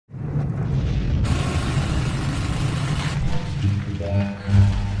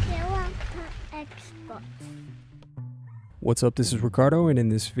spots. What's up, this is Ricardo, and in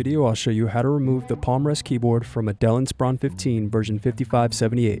this video I'll show you how to remove the Palmrest keyboard from a Dell Inspiron 15 version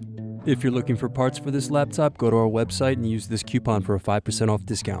 5578. If you're looking for parts for this laptop, go to our website and use this coupon for a 5% off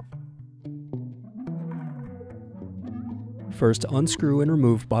discount. First, unscrew and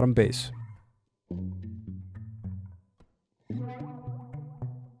remove bottom base.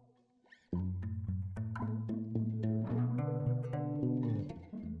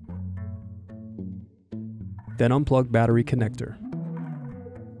 Then unplug battery connector.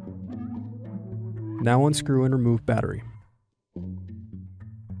 Now unscrew and remove battery.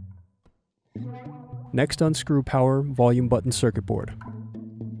 Next, unscrew power volume button circuit board.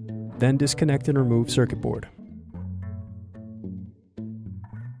 Then disconnect and remove circuit board.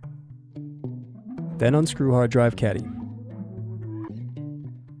 Then unscrew hard drive caddy.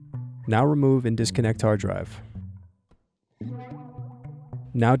 Now remove and disconnect hard drive.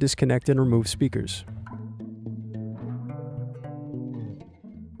 Now disconnect and remove speakers.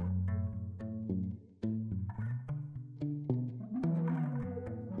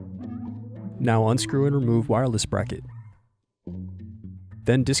 Now unscrew and remove wireless bracket.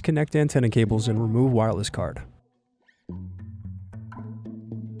 Then disconnect antenna cables and remove wireless card.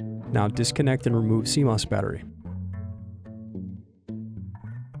 Now disconnect and remove CMOS battery.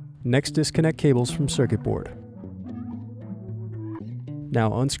 Next, disconnect cables from circuit board.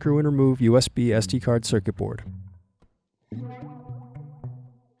 Now unscrew and remove USB SD card circuit board.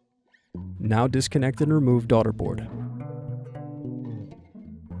 Now disconnect and remove daughter board.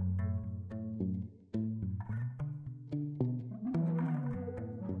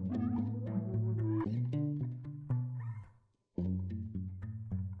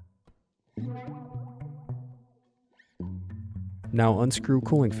 Now unscrew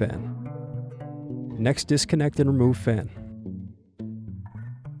cooling fan. Next, disconnect and remove fan.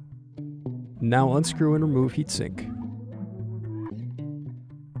 Now unscrew and remove heatsink.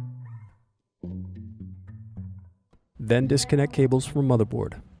 Then disconnect cables from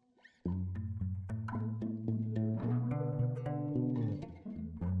motherboard.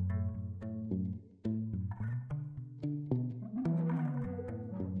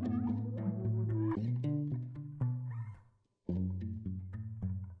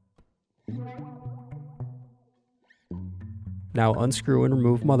 Now unscrew and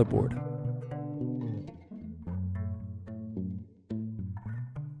remove motherboard.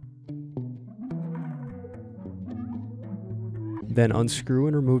 Then unscrew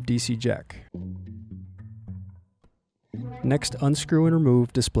and remove DC jack. Next, unscrew and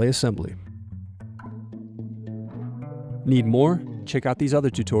remove display assembly. Need more? Check out these other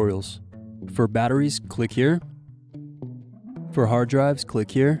tutorials. For batteries, click here. For hard drives,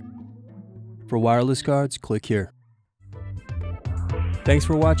 click here. For wireless cards, click here. Thanks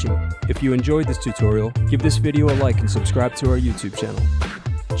for watching. If you enjoyed this tutorial, give this video a like and subscribe to our YouTube channel.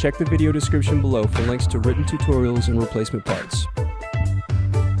 Check the video description below for links to written tutorials and replacement parts.